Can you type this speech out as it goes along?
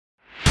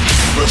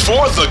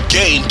Before the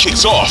game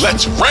kicks off,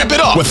 let's ramp it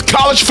up with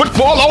college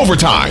football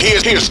overtime.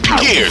 Here's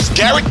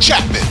Garrett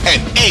Chapman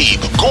and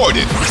Abe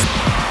Gordon.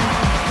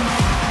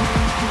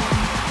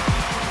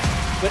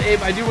 But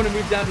Abe, I do want to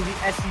move down to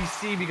the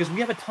SEC because we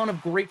have a ton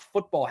of great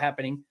football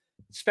happening,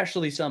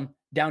 especially some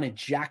down in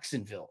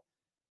Jacksonville,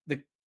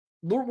 the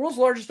world's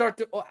largest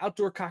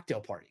outdoor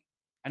cocktail party.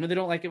 I know they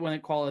don't like it when I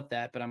call it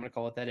that, but I'm going to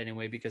call it that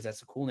anyway because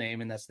that's a cool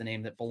name and that's the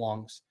name that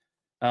belongs.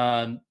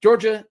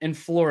 Georgia and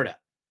Florida.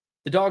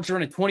 The Dogs are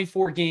on a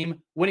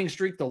 24-game winning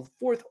streak, the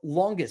fourth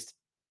longest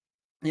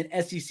in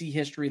SEC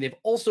history. They've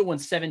also won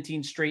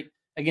 17 straight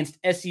against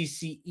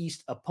SEC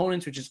East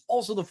opponents, which is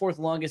also the fourth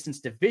longest since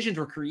divisions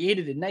were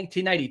created in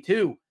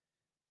 1992.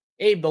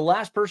 Abe, the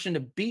last person to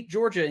beat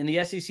Georgia in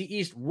the SEC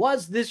East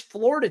was this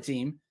Florida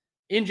team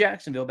in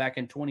Jacksonville back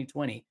in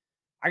 2020.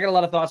 I got a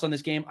lot of thoughts on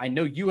this game. I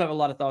know you have a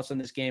lot of thoughts on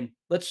this game.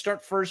 Let's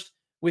start first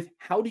with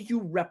how do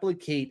you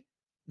replicate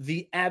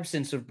the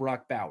absence of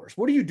Brock Bowers?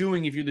 What are you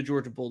doing if you're the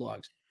Georgia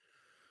Bulldogs?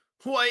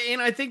 Well,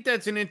 and I think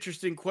that's an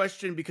interesting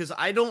question because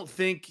I don't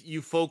think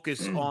you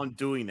focus on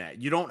doing that.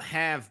 You don't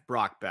have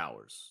Brock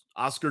Bowers,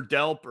 Oscar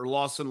Delp or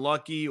Lawson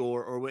Lucky,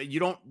 or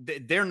you don't.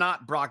 They're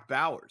not Brock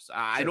Bowers.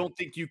 I don't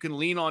think you can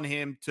lean on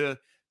him to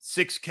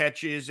 6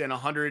 catches and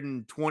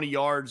 120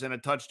 yards and a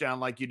touchdown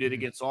like you did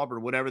against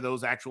Auburn, whatever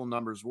those actual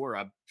numbers were.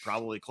 I'm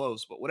probably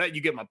close, but whatever,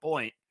 you get my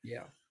point.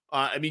 Yeah.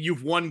 I mean,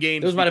 you've won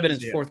games. Those might have been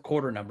his fourth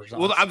quarter numbers.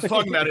 Honestly. Well, I was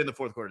talking about it in the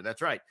fourth quarter.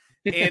 That's right.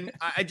 And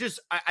I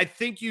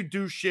think you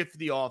do shift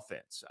the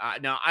offense.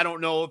 Now, I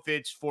don't know if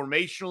it's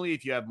formationally,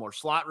 if you have more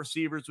slot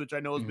receivers, which I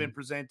know has been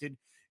presented.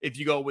 If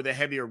you go with a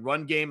heavier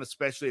run game,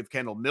 especially if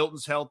Kendall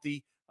Milton's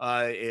healthy,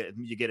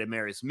 you get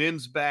Amarius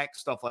Mims back,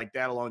 stuff like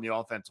that along the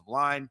offensive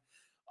line.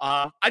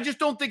 I just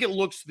don't think it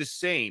looks the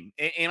same.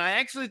 And I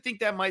actually think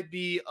that might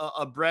be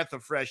a breath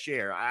of fresh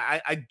air.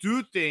 I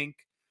do think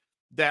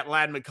that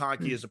Ladd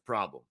McConkey is a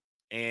problem.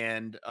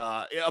 And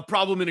a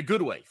problem in a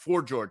good way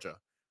for Georgia.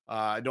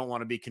 I don't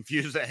want to be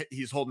confused that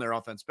he's holding their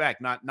offense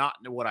back. Not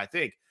what I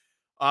think.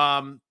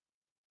 And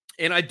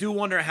I do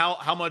wonder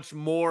how much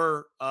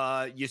more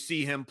you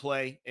see him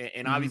play.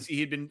 And obviously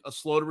he'd been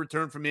slow to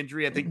return from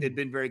injury. I think they'd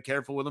been very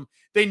careful with him.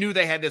 They knew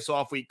they had this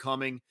off week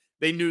coming.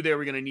 They knew they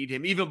were going to need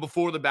him even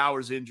before the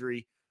Bowers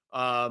injury.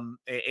 And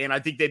I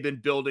think they've been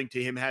building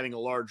to him having a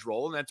large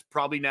role. And that's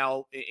probably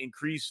now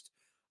increased.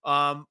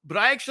 But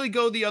I actually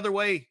go the other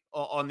way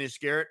on this,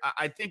 Garrett.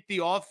 I think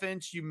the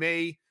offense you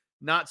may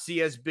not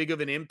see as big of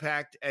an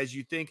impact as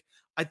you think.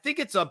 I think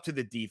it's up to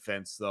the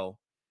defense, though.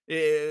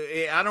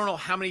 I don't know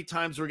how many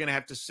times we're going to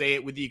have to say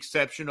it, with the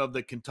exception of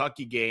the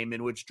Kentucky game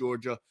in which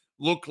Georgia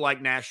looked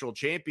like national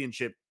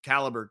championship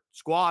caliber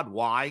squad.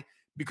 Why?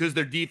 Because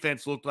their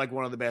defense looked like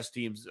one of the best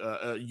teams,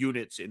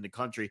 units in the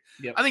country.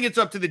 Yep. I think it's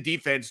up to the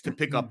defense to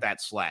pick up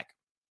that slack.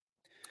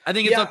 I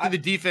think it's up to the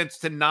defense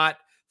to not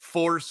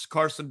force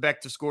Carson Beck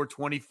to score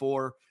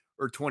 24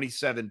 or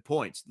 27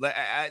 points.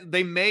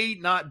 They may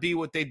not be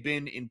what they've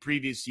been in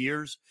previous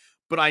years,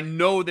 but I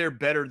know they're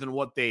better than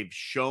what they've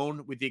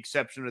shown, with the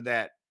exception of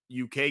that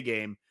UK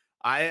game.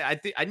 I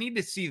think I need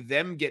to see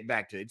them get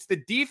back to it. It's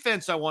the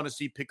defense I want to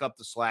see pick up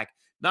the slack,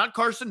 not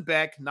Carson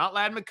Beck, not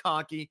Ladd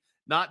McConkey,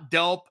 not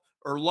Delp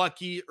or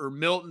Lucky or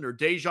Milton or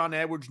Dejon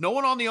Edwards. No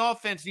one on the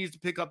offense needs to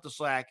pick up the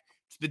slack.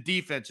 It's the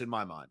defense in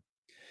my mind.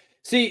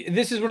 See,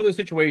 this is one of those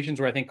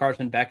situations where I think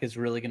Carson Beck is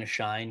really going to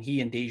shine.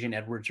 He and Dejon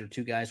Edwards are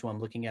two guys who I'm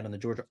looking at on the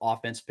Georgia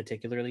offense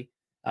particularly.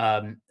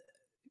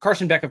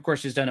 Carson Beck, of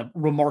course, has done a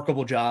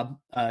remarkable job.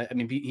 I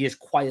mean, he has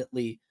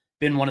quietly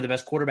been one of the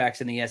best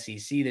quarterbacks in the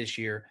SEC this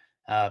year.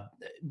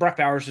 Brock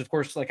Bowers, of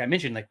course, like I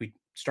mentioned, like we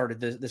started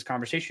this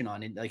conversation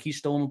on, and like he's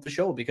stolen the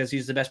show because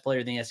he's the best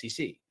player in the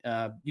SEC.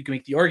 You can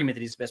make the argument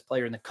that he's the best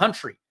player in the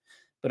country,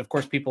 but of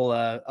course, people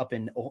up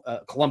in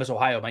Columbus,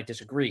 Ohio, might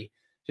disagree,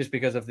 just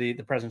because of the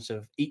presence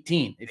of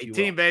 18, if 18,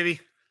 you will. Baby.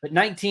 But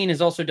 19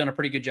 has also done a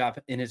pretty good job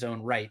in his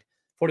own right.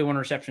 41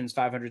 receptions,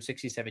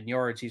 567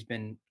 yards. He's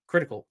been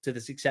critical to the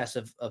success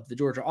of the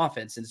Georgia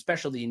offense, and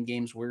especially in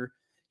games where,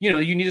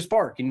 you need a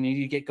spark and you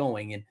need to get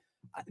going. And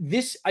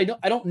this, I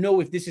don't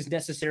know if this is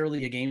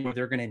necessarily a game where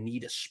they're going to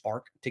need a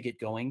spark to get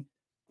going.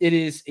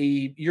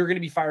 You're going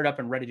to be fired up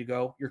and ready to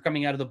go. You're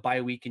coming out of the bye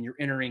week and you're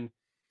entering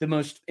the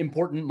most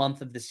important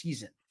month of the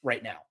season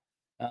right now.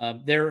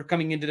 They're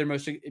coming into their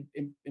most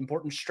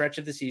important stretch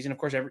of the season. Of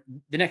course,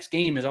 the next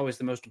game is always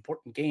the most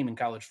important game in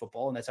college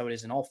football, and that's how it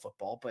is in all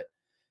football. But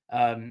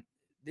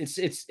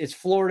it's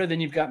Florida,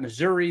 then you've got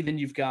Missouri, then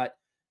you've got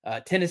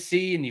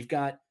Tennessee, and you've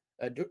got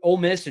Ole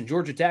Miss and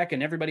Georgia Tech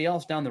and everybody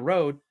else down the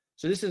road.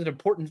 So this is an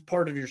important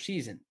part of your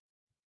season.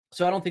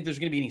 So I don't think there's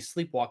going to be any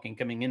sleepwalking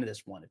coming into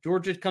this one. If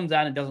Georgia comes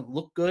out and doesn't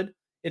look good,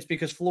 it's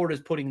because Florida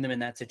is putting them in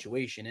that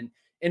situation.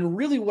 And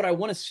really what I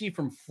want to see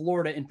from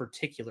Florida in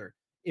particular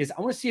is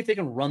I want to see if they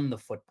can run the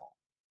football,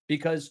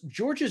 because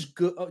Georgia's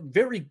good,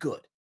 very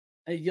good.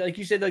 Like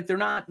you said, like they're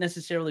not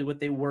necessarily what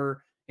they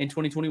were in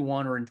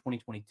 2021 or in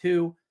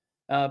 2022.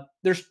 They're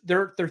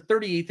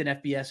 38th in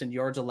FBS and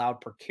yards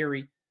allowed per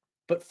carry.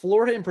 But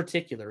Florida in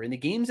particular, in the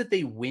games that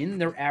they win,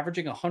 they're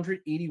averaging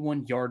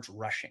 181 yards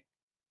rushing.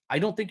 I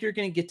don't think you're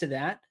going to get to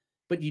that,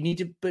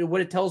 but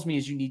what it tells me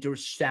is you need to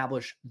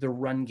establish the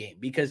run game,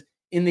 because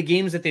in the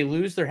games that they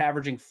lose, they're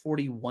averaging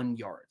 41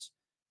 yards.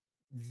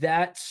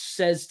 That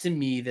says to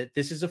me that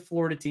this is a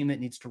Florida team that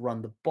needs to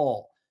run the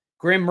ball.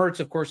 Graham Mertz,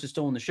 of course, is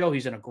still in the show.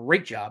 He's done a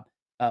great job.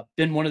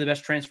 Been one of the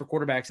best transfer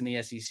quarterbacks in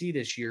the SEC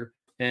this year,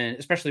 and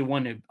especially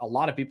one who a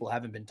lot of people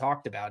haven't been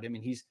talked about. I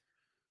mean, he's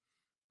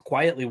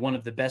quietly one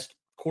of the best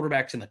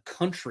quarterbacks in the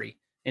country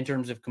in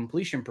terms of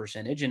completion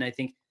percentage. And I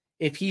think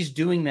if he's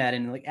doing that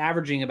and like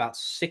averaging about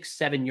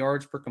 6-7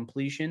 yards per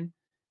completion,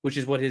 which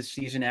is what his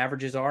season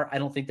averages are, I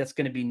don't think that's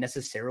going to be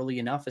necessarily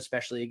enough,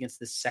 especially against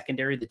the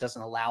secondary that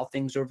doesn't allow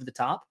things over the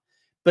top.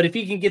 But if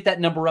he can get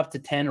that number up to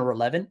 10 or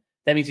 11,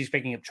 that means he's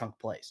picking up chunk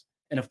plays.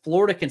 And if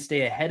Florida can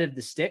stay ahead of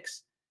the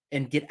sticks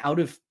and get out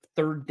of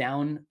third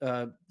down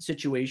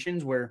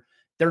situations where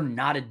they're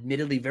not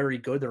admittedly very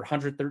good, they're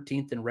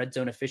 113th in red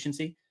zone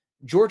efficiency.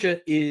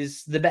 Georgia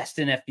is the best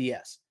in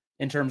FBS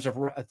in terms of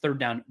a third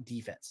down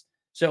defense.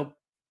 So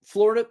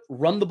Florida,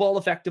 run the ball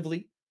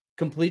effectively,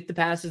 complete the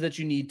passes that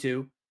you need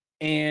to,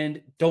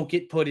 and don't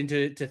get put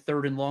into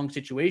third and long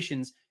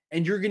situations.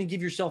 And you're going to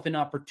give yourself an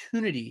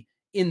opportunity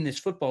in this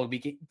football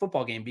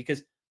game,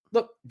 because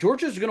look,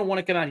 Georgia's going to want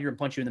to come out here and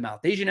punch you in the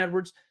mouth. Daijun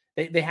Edwards,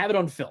 they have it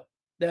on film.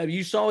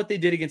 You saw what they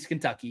did against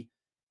Kentucky.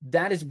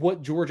 That is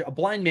what Georgia, a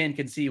blind man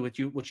can see what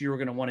you were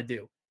going to want to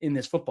do in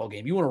this football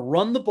game. You want to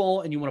run the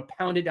ball and you want to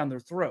pound it down their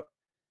throat.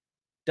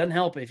 Doesn't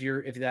help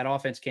if that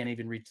offense can't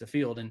even reach the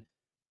field. And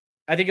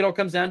I think it all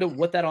comes down to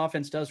what that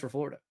offense does for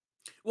Florida.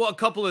 Well, a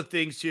couple of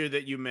things here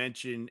that you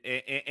mentioned,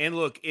 and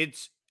look,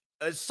 it's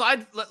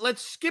aside.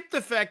 Let's skip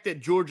the fact that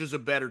Georgia's a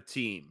better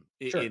team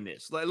in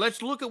this.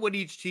 Let's look at what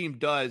each team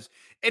does,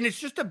 and it's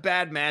just a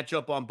bad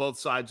matchup on both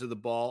sides of the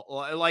ball.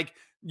 Like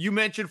you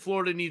mentioned,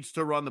 Florida needs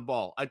to run the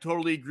ball. I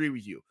totally agree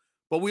with you.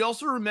 But we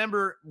also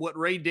remember what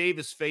Ray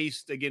Davis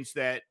faced against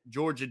that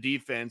Georgia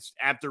defense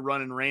after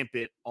running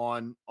rampant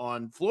on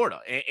Florida,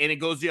 and it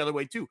goes the other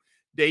way too.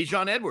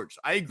 Daijun Edwards,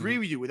 I agree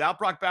with you. Without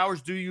Brock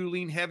Bowers, do you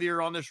lean heavier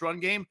on this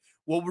run game?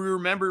 Well, we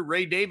remember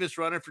Ray Davis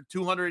running for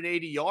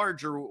 280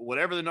 yards or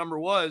whatever the number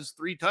was,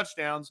 3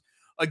 touchdowns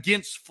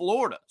against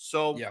Florida.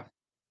 So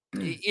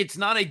it's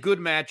not a good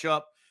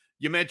matchup.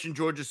 You mentioned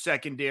Georgia's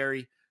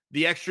secondary.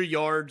 The extra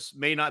yards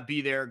may not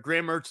be there.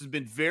 Graham Mertz has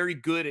been very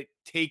good at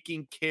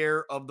taking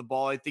care of the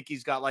ball. I think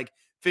he's got like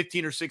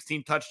 15 or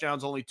 16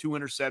 touchdowns, only 2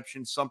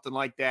 interceptions, something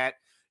like that.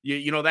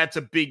 You know, that's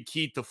a big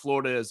key to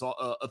Florida's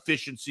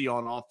efficiency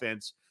on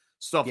offense,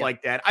 stuff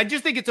like that. I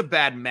just think it's a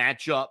bad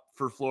matchup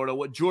for Florida.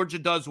 What Georgia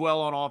does well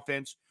on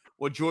offense,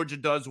 what Georgia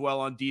does well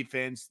on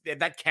defense,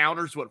 that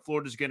counters what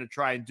Florida's going to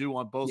try and do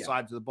on both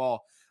sides of the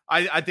ball.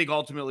 I think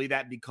ultimately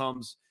that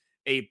becomes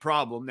a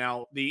problem.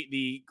 Now,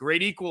 the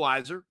great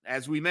equalizer,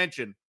 as we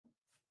mentioned,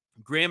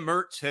 Graham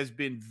Mertz has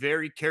been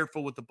very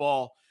careful with the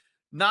ball.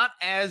 Not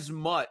as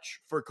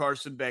much for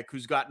Carson Beck,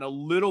 who's gotten a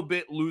little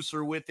bit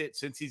looser with it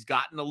since he's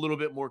gotten a little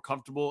bit more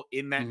comfortable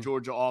in that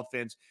Georgia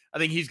offense. I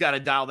think he's got to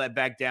dial that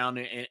back down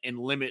and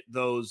limit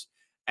those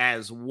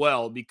as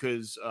well,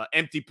 because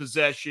empty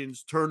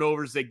possessions,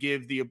 turnovers that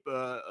give the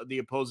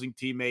opposing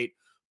teammate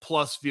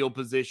plus field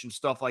position,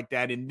 stuff like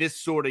that in this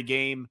sort of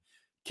game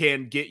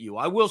can get you.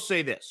 I will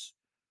say this.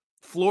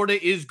 Florida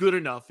is good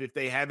enough if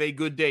they have a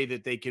good day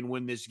that they can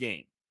win this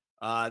game.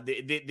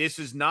 This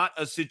is not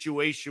a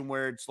situation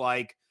where it's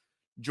like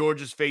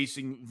Georgia's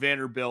facing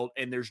Vanderbilt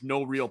and there's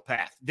no real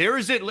path. There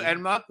is it, and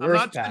I'm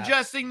not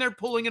suggesting they're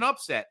pulling an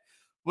upset,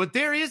 but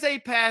there is a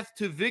path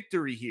to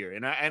victory here,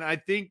 and I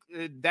think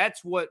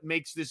that's what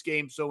makes this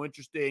game so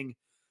interesting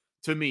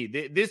to me.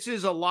 This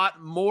is a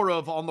lot more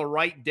of on the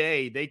right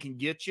day they can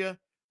get you,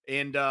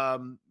 and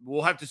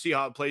we'll have to see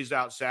how it plays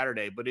out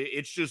Saturday. But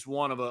it's just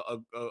one of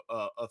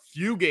a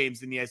few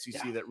games in the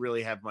SEC that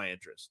really have my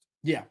interest.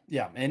 Yeah.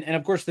 And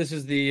of course, this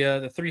is the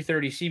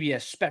 3:30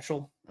 CBS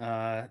special.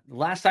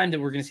 Last time that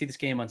we're going to see this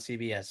game on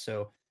CBS.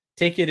 So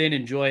take it in,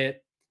 enjoy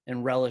it,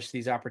 and relish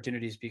these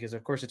opportunities, because,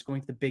 of course, it's going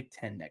to the Big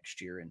Ten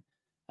next year. And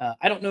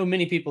I don't know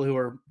many people who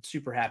are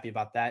super happy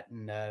about that.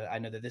 And I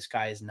know that this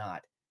guy is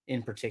not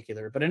in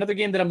particular. But another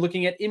game that I'm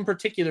looking at in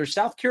particular,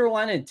 South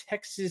Carolina and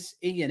Texas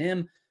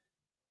A&M.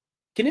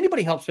 Can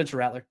anybody help Spencer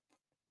Rattler?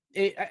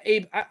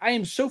 Abe, I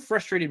am so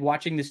frustrated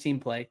watching this team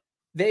play.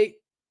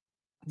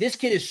 This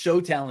kid is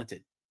so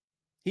talented.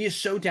 He is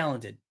so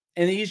talented,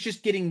 and he's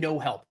just getting no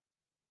help.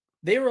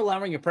 They are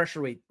allowing a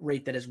pressure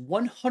rate that is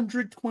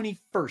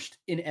 121st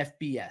in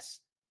FBS.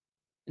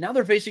 Now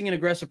they're facing an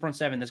aggressive front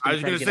seven. That's I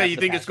was going to say, you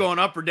think it's going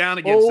up or down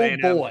against A&M?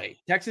 Oh, boy.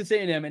 Texas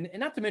A&M, and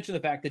not to mention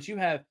the fact that you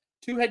have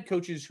 2 head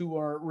coaches who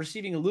are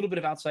receiving a little bit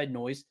of outside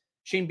noise.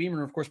 Shane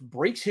Beamer, of course,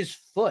 breaks his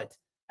foot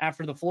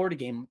after the Florida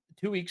game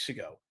 2 weeks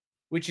ago,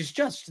 which is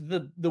just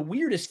the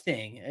weirdest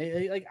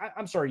thing.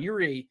 I'm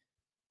sorry,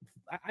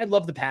 I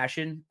love the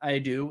passion. I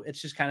do.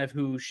 It's just kind of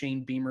who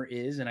Shane Beamer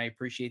is, and I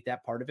appreciate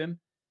that part of him.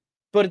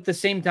 But at the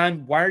same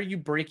time, why are you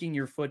breaking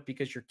your foot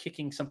because you're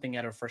kicking something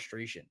out of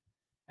frustration?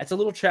 That's a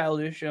little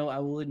childish, I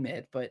will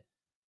admit, but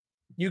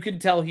you can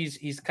tell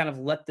he's kind of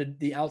let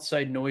the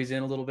outside noise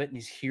in a little bit, and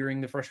he's hearing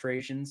the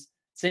frustrations.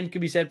 Same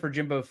could be said for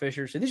Jimbo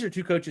Fisher. So these are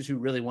 2 coaches who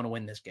really want to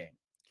win this game.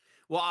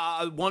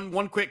 Well,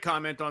 one quick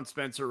comment on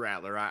Spencer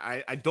Rattler.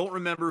 I don't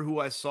remember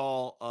who I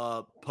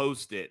saw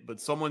post it,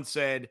 but someone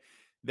said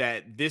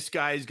that this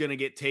guy is going to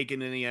get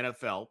taken in the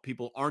NFL.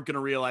 People aren't going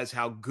to realize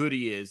how good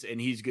he is,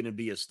 and he's going to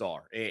be a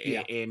star.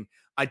 Yeah. And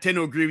I tend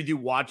to agree with you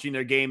watching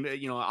their game.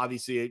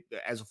 Obviously,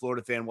 as a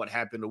Florida fan, what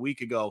happened a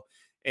week ago.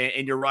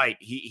 And you're right.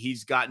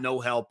 He's got no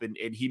help, and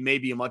he may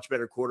be a much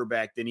better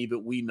quarterback than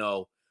even we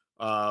know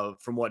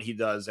from what he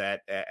does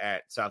at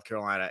South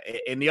Carolina.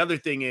 And the other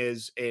thing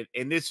is,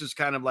 and this is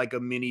kind of like a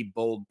mini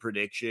bold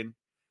prediction.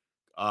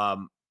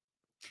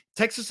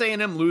 Texas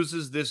A&M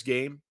loses this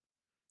game.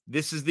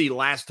 This is the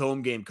last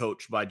home game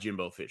coached by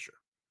Jimbo Fisher.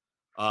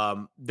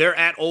 They're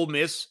at Ole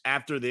Miss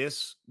after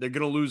this. They're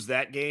going to lose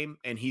that game,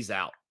 and he's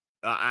out.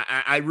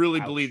 I really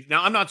believe.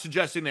 Now, I'm not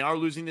suggesting they are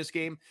losing this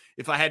game.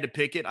 If I had to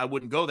pick it, I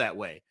wouldn't go that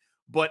way.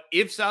 But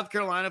if South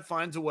Carolina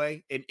finds a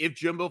way, and if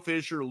Jimbo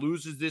Fisher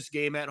loses this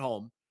game at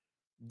home,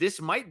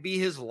 this might be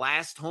his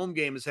last home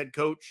game as head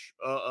coach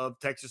of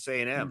Texas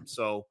A&M.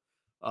 So,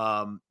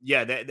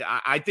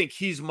 I think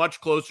he's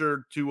much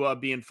closer to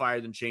being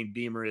fired than Shane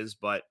Beamer is.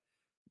 But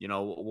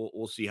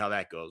we'll see how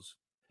that goes.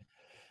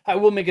 I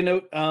will make a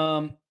note.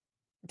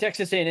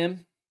 Texas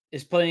A&M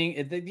is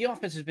playing. The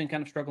offense has been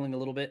kind of struggling a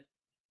little bit.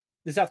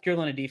 The South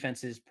Carolina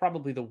defense is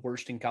probably the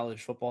worst in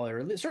college football,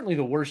 or certainly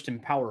the worst in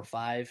Power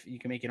 5. You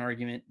can make an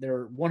argument.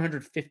 They're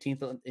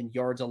 115th in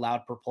yards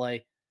allowed per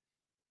play.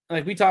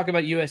 Like we talk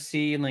about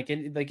USC, and like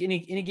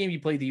any game you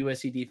play, the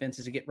USC defense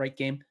is a get right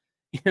game.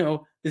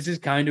 This is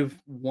kind of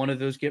one of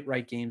those get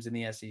right games in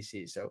the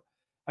SEC. So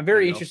I'm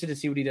very interested to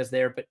see what he does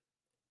there. But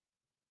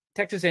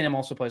Texas A&M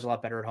also plays a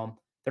lot better at home.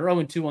 They're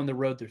 0-2 on the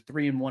road. They're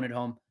 3-1 at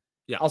home.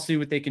 Yeah, I'll see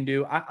what they can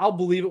do. I'll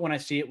believe it when I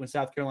see it when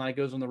South Carolina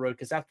goes on the road,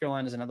 because South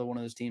Carolina is another one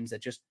of those teams that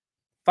just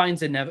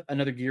finds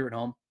another gear at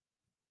home.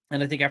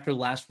 And I think after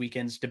last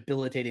weekend's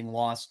debilitating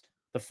loss,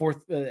 the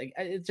fourth,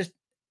 just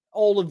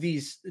all of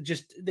these,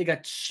 they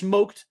got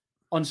smoked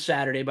on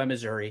Saturday by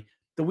Missouri.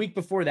 The week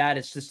before that,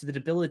 it's just the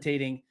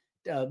debilitating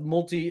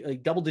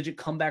double-digit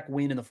comeback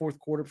win in the fourth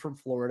quarter from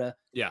Florida.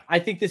 Yeah, I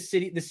think the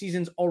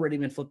season's already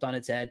been flipped on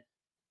its head.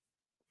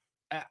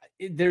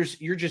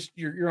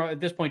 You're at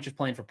this point just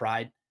playing for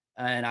pride.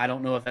 And I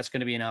don't know if that's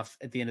going to be enough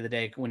at the end of the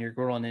day when you're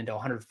rolling into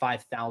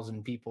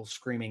 105,000 people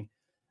screaming.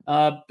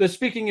 But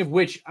speaking of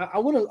which, I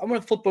want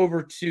to flip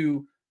over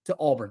to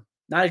Auburn.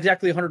 Not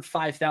exactly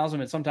 105,000,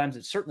 but sometimes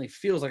it certainly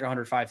feels like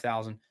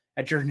 105,000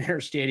 at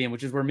Jordan-Hare Stadium,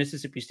 which is where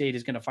Mississippi State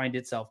is going to find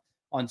itself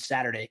on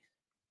Saturday.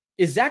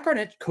 Is Zach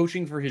Arnett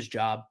coaching for his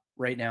job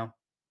right now?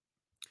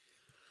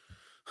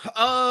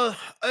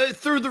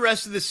 Through the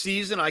rest of the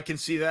season, I can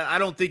see that. I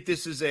don't think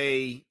this is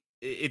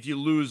if you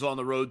lose on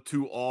the road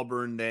to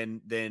Auburn,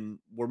 then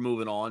we're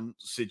moving on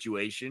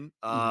situation.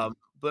 But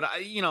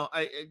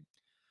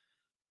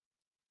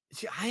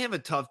I have a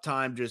tough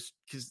time just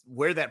because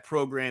where that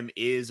program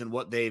is and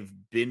what they've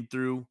been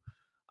through.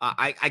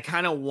 I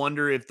kind of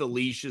wonder if the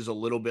leash is a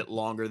little bit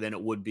longer than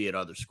it would be at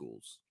other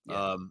schools.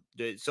 Yeah.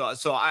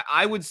 So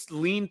I would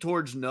lean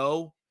towards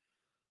no.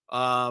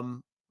 But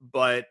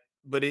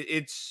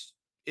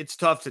it's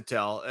tough to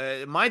tell.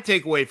 My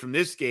takeaway from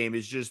this game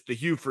is just the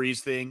Hugh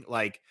Freeze thing.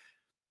 Like,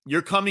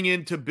 you're coming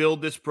in to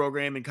build this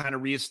program and kind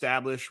of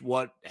reestablish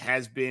what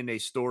has been a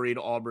storied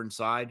Auburn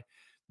side.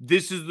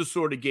 This is the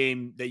sort of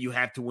game that you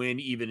have to win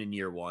even in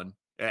year one.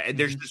 And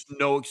there's just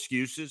no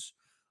excuses.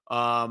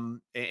 And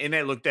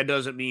that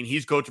doesn't mean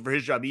he's coaching for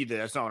his job either.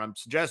 That's not what I'm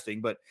suggesting.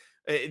 But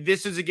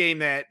this is a game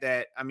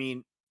that I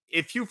mean,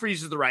 if Hugh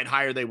Freeze is the right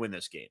hire, they win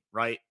this game,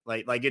 right?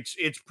 Like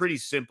it's pretty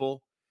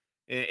simple.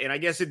 And I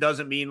guess it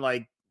doesn't mean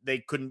like they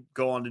couldn't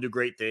go on to do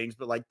great things,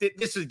 but like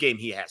this is a game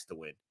he has to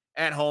win.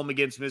 At home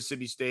against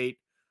Mississippi State,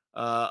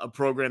 a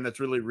program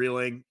that's really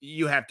reeling.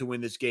 You have to win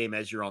this game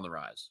as you're on the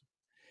rise.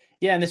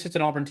 Yeah, and this is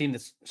an Auburn team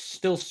that's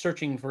still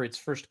searching for its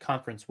first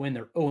conference win.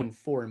 They're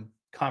 0-4 in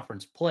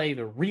conference play.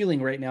 They're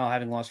reeling right now,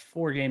 having lost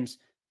 4 games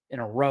in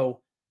a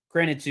row.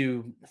 Granted,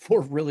 to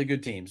 4 really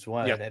good teams.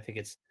 I think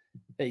it's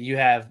that you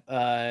have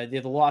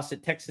the loss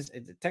at Texas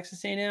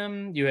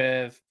A&M. You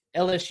have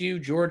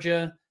LSU,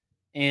 Georgia,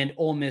 and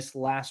Ole Miss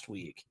last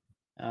week.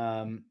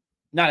 Not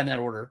in that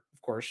order,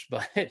 of course,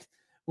 but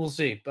we'll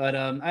see. But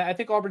I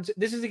think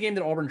this is a game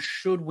that Auburn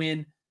should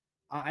win.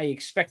 I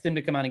expect them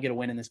to come out and get a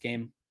win in this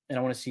game. And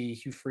I want to see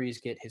Hugh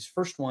Freeze get his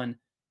first one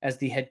as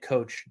the head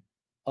coach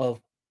of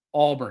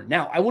Auburn.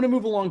 Now, I want to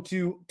move along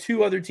to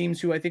 2 other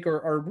teams who I think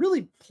are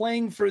really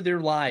playing for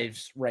their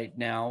lives right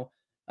now,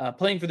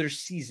 playing for their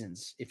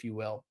seasons, if you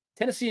will.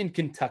 Tennessee and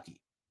Kentucky.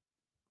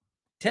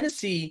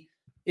 Kentucky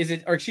is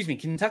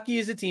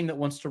a team that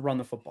wants to run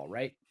the football,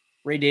 right?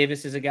 Ray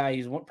Davis is a guy,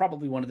 he's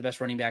probably one of the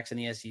best running backs in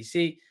the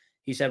SEC.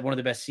 He's had one of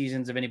the best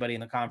seasons of anybody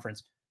in the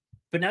conference.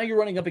 But now you're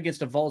running up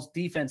against a Vols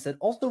defense that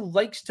also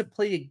likes to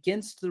play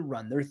against the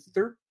run. They're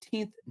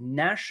 13th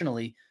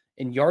nationally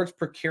in yards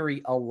per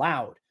carry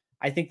allowed.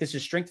 I think this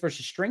is strength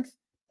versus strength.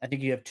 I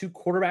think you have 2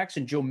 quarterbacks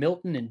in Joe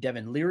Milton and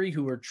Devin Leary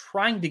who are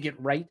trying to get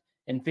right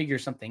and figure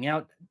something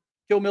out.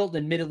 Joe Milton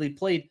admittedly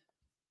played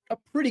a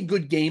pretty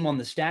good game on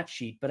the stat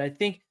sheet, but I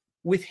think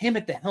with him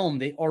at the helm,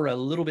 they are a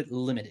little bit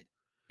limited.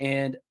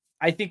 And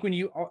I think when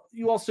you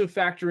also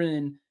factor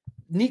in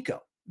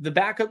Nico, the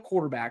backup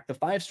quarterback, the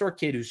 5-star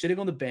kid who's sitting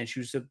on the bench,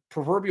 who's the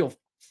proverbial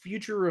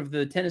future of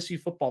the Tennessee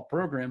football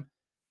program,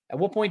 at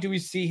what point do we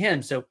see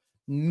him? So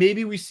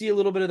maybe we see a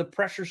little bit of the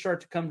pressure start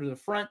to come to the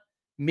front.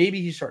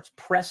 Maybe he starts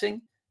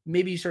pressing.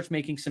 Maybe he starts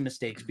making some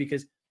mistakes,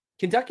 because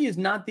Kentucky is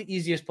not the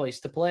easiest place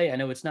to play. I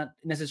know it's not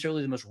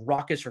necessarily the most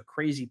raucous or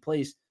crazy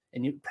place,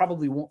 and you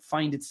probably won't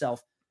find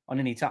itself on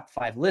any top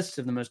 5 lists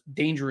of the most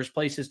dangerous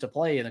places to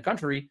play in the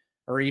country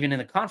or even in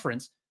the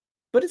conference.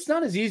 But it's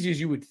not as easy as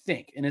you would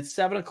think. And it's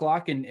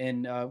 7:00,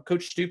 and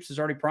Coach Stoops has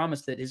already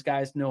promised that his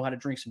guys know how to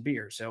drink some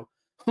beer. So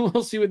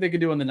we'll see what they can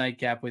do on the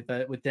nightcap with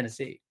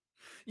Tennessee.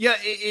 Yeah,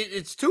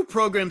 it's two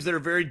programs that are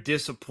very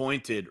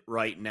disappointed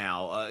right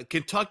now.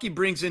 Kentucky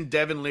brings in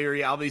Devin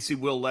Leary. Obviously,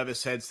 Will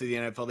Levis heads to the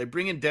NFL. They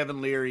bring in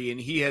Devin Leary,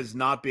 and he has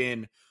not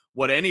been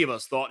what any of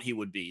us thought he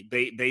would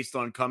be based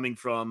on coming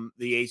from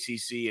the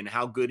ACC and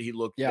how good he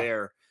looked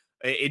there.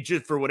 It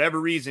just, for whatever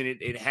reason,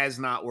 it has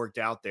not worked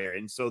out there.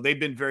 And so they've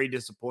been very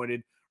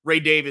disappointed. Ray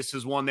Davis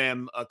has won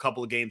them a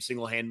couple of games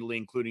single-handedly,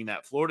 including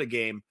that Florida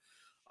game.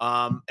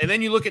 And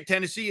then you look at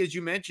Tennessee, as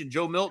you mentioned,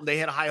 Joe Milton. They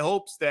had high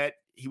hopes that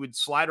he would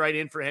slide right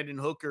in for Hendon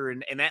Hooker,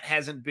 and that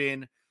hasn't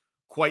been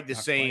quite the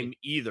same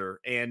either.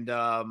 And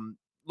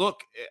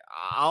look,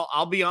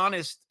 I'll be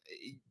honest,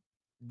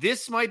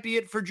 this might be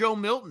it for Joe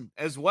Milton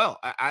as well.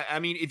 I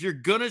mean, if you're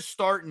going to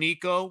start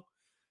Nico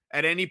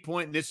at any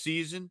point this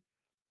season,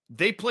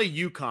 they play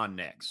UConn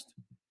next.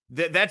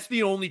 That's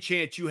the only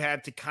chance you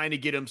have to kind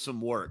of get him some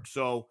work.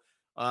 So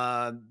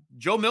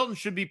Joe Milton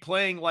should be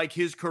playing like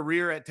his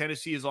career at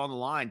Tennessee is on the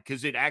line,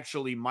 because it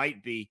actually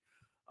might be.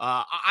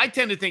 I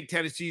tend to think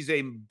Tennessee's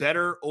a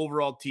better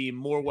overall team,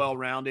 more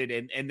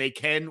well-rounded, and they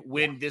can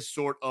win this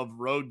sort of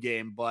road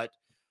game. But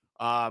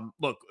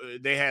look,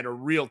 they had a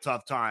real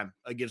tough time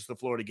against the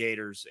Florida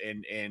Gators,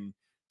 and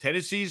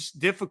Tennessee's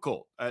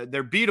difficult.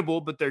 They're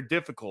beatable, but they're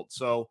difficult.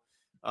 So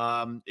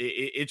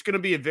it's going to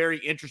be a very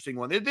interesting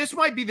one. This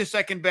might be the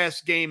second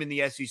best game in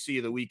the SEC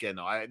of the weekend,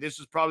 though. This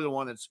is probably the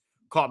one that's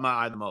caught my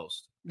eye the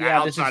most,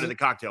 outside of the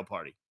cocktail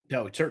party.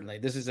 No, certainly.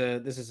 This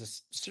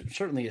is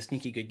certainly a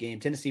sneaky good game.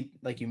 Tennessee,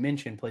 like you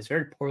mentioned, plays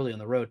very poorly on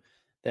the road.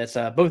 That's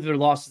both of their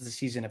losses this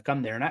season have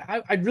come there. And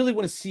I really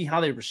want to see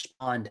how they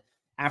respond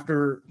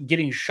after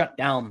getting shut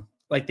down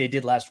like they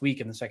did last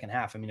week in the second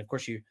half. I mean, of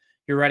course,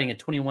 you're riding a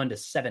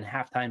 21-7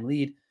 halftime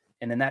lead,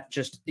 and then that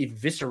just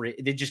evaporates.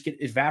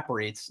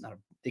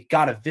 It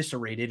got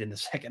eviscerated in the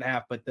second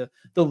half, but the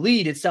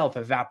lead itself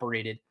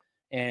evaporated,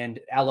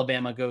 and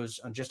Alabama goes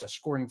on just a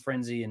scoring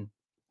frenzy, and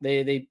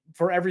they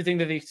for everything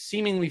that they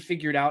seemingly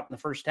figured out in the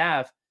first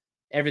half,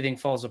 everything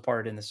falls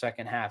apart in the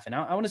second half. And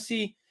I want to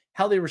see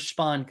how they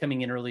respond coming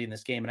in early in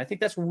this game. And I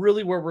think that's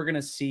really where we're going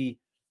to see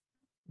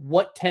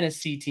what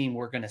Tennessee team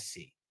we're going to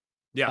see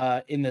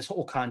in this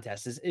whole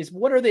contest is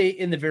what are they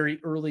in the very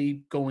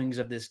early goings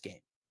of this game.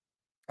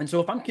 And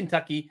so if I'm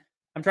Kentucky,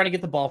 I'm trying to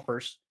get the ball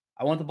first.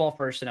 I want the ball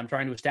first, and I'm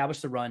trying to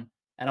establish the run,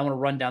 and I want to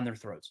run down their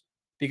throats.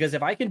 Because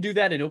if I can do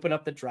that and open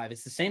up the drive,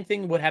 it's the same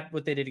thing what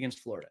they did against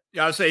Florida.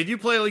 Yeah, I would say, if you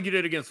play like you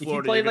did against Florida,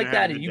 if you play like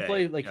that and you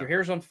play like your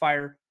hair's on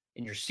fire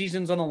and your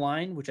season's on the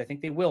line, which I think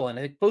they will, and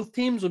I think both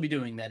teams will be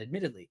doing that,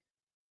 admittedly,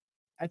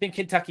 I think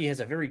Kentucky has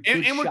a very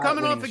good and we're shot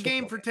coming off a this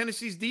game for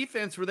Tennessee's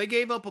defense where they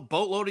gave up a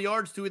boatload of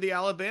yards to the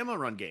Alabama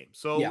run game.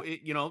 So,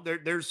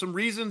 there's some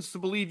reasons to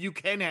believe you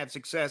can have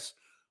success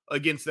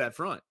against that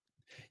front.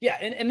 Yeah,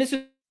 and this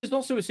is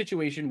also a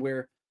situation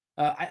where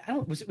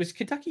was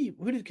Kentucky,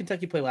 who did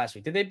Kentucky play last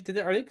week?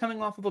 Are they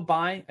coming off of a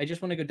bye? I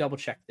just want to go double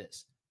check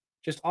this.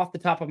 Just off the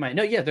top of my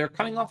no, yeah, they're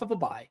coming off of a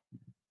bye.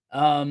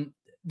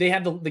 They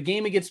had the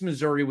game against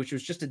Missouri, which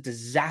was just a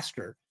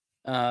disaster.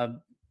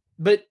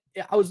 But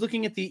I was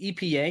looking at the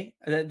EPA.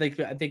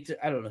 I think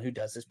I don't know who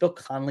does this. Bill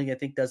Connolly, I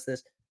think, does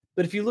this.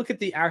 But if you look at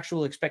the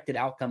actual expected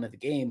outcome of the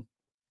game,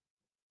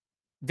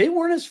 they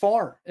weren't as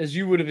far as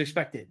you would have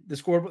expected. The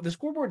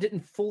scoreboard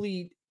didn't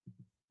fully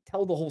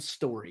tell the whole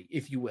story,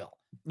 if you will.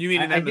 You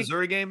mean in that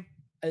Missouri game?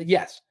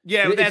 Yes.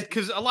 Yeah, that's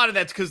because a lot of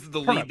that's because of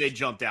the lead they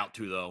jumped out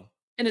to, though.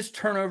 And it's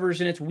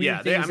turnovers and it's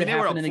weird things that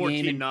happen in the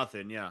game. They were up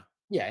 14-0, yeah.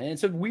 Yeah, and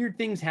so weird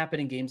things happen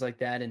in games like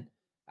that. And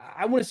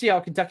I want to see how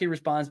Kentucky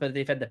responds, but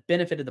they've had the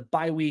benefit of the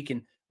bye week.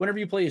 And whenever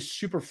you play a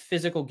super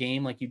physical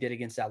game like you did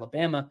against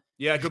Alabama,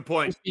 yeah, good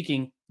point.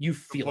 Speaking, you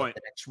feel it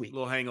the next week. A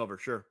little hangover,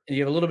 sure. And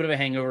you have a little bit of a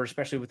hangover,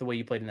 especially with the way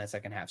you played in that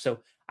second half. So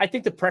I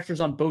think the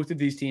pressure's on both of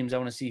these teams. I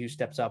want to see who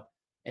steps up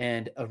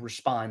and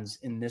responds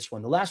in this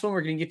one. The last one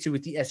we're going to get to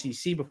with the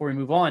SEC before we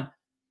move on,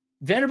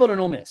 Vanderbilt and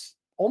Ole Miss.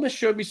 Ole Miss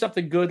showed me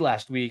something good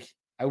last week.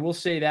 I will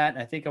say that.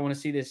 And I think I want to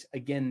see this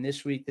again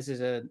this week.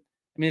 They're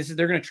going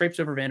to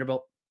traipse over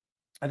Vanderbilt.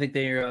 I think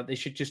they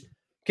should just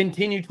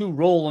continue to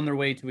roll on their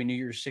way to a New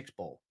Year's Six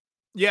bowl.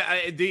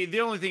 Yeah,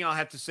 the only thing I'll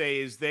have to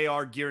say is they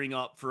are gearing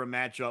up for a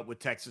matchup with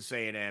Texas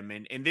A&M,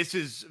 and this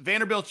is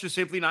Vanderbilt's just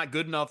simply not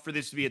good enough for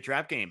this to be a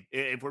trap game,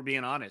 if we're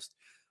being honest.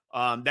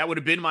 That would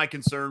have been my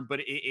concern,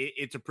 but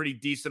it's a pretty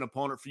decent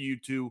opponent for you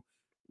to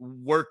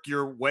work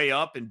your way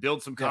up and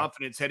build some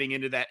confidence heading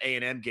into that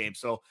A&M game.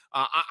 So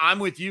I'm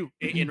with you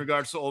in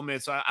regards to Ole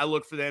Miss. I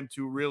look for them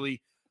to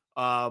really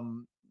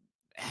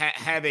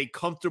have a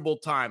comfortable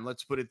time,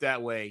 let's put it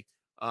that way,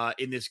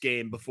 in this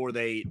game before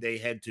they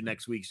head to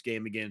next week's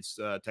game against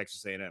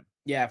Texas A&M.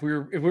 Yeah, if we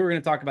were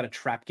going to talk about a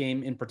trap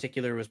game in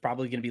particular, it was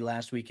probably going to be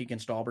last week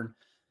against Auburn,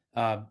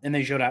 and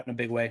they showed out in a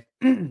big way.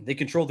 They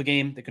controlled the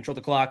game, they controlled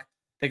the clock,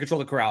 they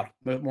controlled the crowd,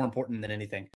 but more important than anything.